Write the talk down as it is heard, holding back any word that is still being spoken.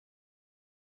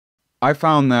I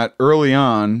found that early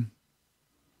on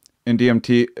in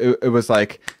DMT, it was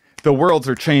like the worlds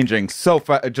are changing so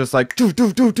fast, just like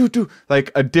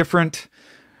like a different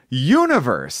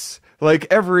universe.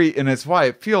 Like and it's why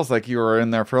it feels like you were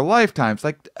in there for lifetimes.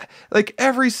 Like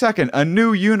every second, a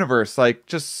new universe, like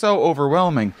just so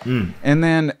overwhelming. And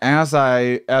then as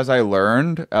I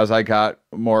learned, as I got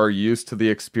more used to the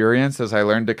experience, as I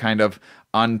learned to kind of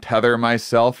untether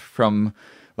myself from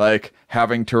like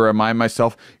having to remind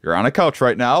myself, you're on a couch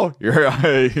right now.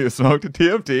 You smoked a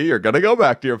TMT. You're gonna go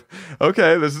back to your.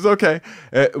 Okay, this is okay.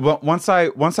 Once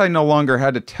I no longer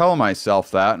had to tell myself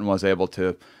that and was able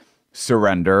to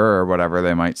surrender, or whatever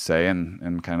they might say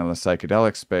in kind of the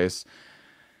psychedelic space,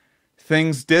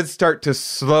 things did start to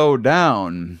slow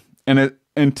down.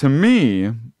 And to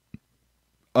me,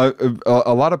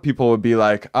 a lot of people would be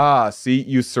like, see,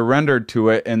 you surrendered to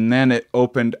it, and then it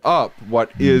opened up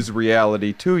what is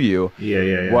reality to you.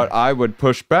 Yeah. What I would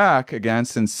push back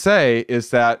against and say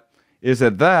is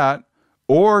it that,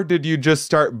 or did you just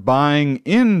start buying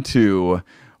into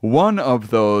one of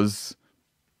those,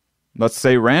 let's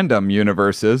say, random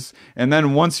universes, and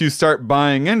then once you start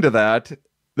buying into that,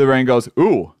 the brain goes,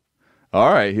 ooh,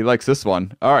 all right, he likes this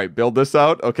one. All right, build this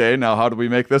out. Okay, now how do we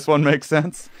make this one make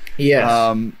sense? Yes.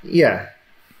 Yeah,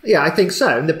 I think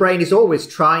so. And the brain is always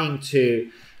trying to,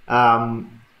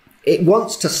 it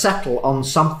wants to settle on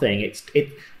something.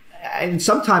 And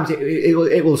sometimes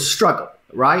it will struggle,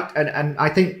 right? And I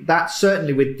think that's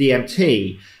certainly with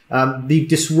DMT, the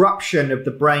disruption of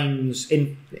the brain's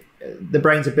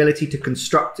ability to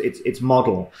construct its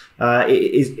model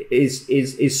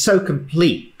is so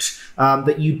complete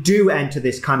that you do enter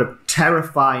this kind of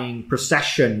terrifying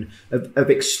procession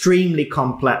of extremely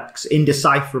complex,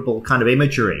 indecipherable kind of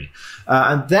imagery.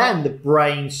 And then the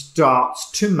brain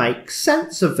starts to make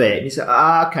sense of it. And you say,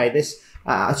 okay, this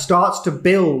starts to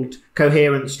build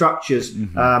coherent structures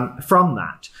from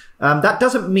that. That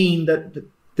doesn't mean that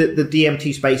the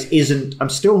DMT space isn't. I'm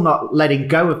still not letting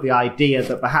go of the idea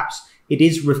that perhaps it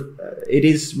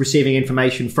is receiving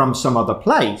information from some other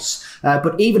place.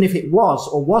 But even if it was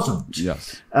or wasn't,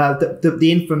 yes,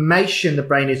 the information the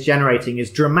brain is generating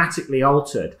is dramatically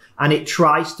altered, and it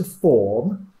tries to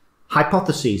form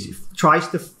hypotheses. It tries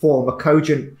to form a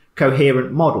cogent,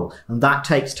 coherent model, and that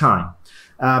takes time.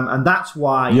 And that's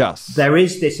why there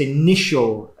is this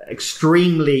initial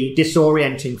extremely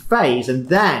disorienting phase, and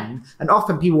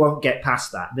often people won't get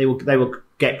past that. They will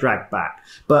get dragged back.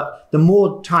 But the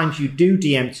more times you do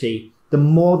DMT, the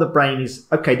more the brain is,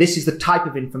 okay, this is the type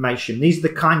of information. These are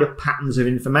the kind of patterns of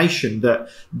information that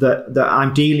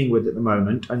I'm dealing with at the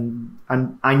moment. And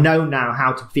I know now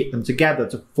how to fit them together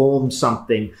to form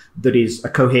something that is a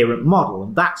coherent model.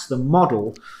 And that's the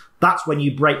model. That's when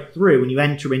you break through and you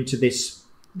enter into this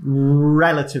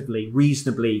relatively,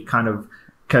 reasonably kind of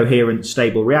coherent,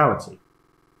 stable reality.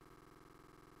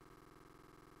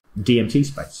 DMT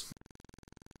space.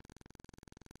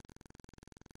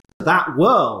 That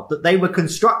world that they were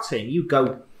constructing, you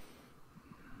go,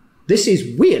 this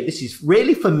is weird. This is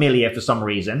really familiar for some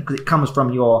reason because it comes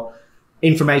from your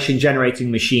information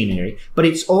generating machinery, but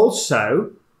it's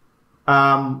also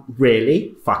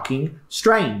really fucking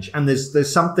strange. And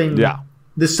there's something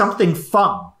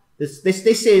fun.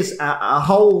 This is a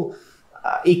whole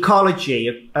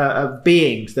ecology of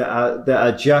beings that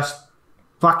are just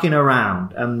fucking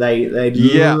around, and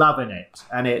they're loving it,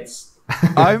 and it's.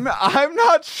 I'm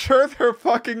not sure they're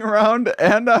fucking around,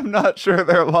 and I'm not sure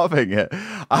they're loving it.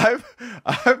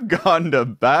 I've gone to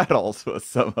battles with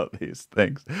some of these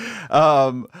things.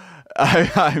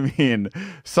 I mean,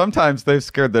 sometimes they've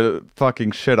scared the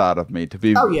fucking shit out of me, to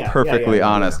be perfectly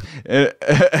honest. And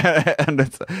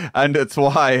it's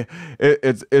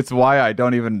why I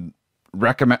don't even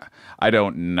recommend. I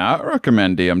don't not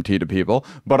recommend DMT to people,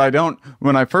 but I don't.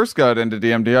 When I first got into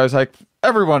DMT, I was like,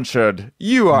 everyone should.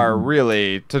 You are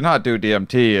really, to not do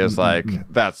DMT is like,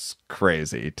 that's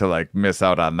crazy to like miss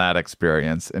out on that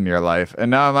experience in your life. And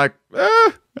now I'm like,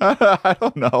 I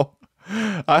don't know.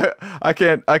 I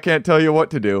can't tell you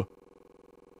what to do.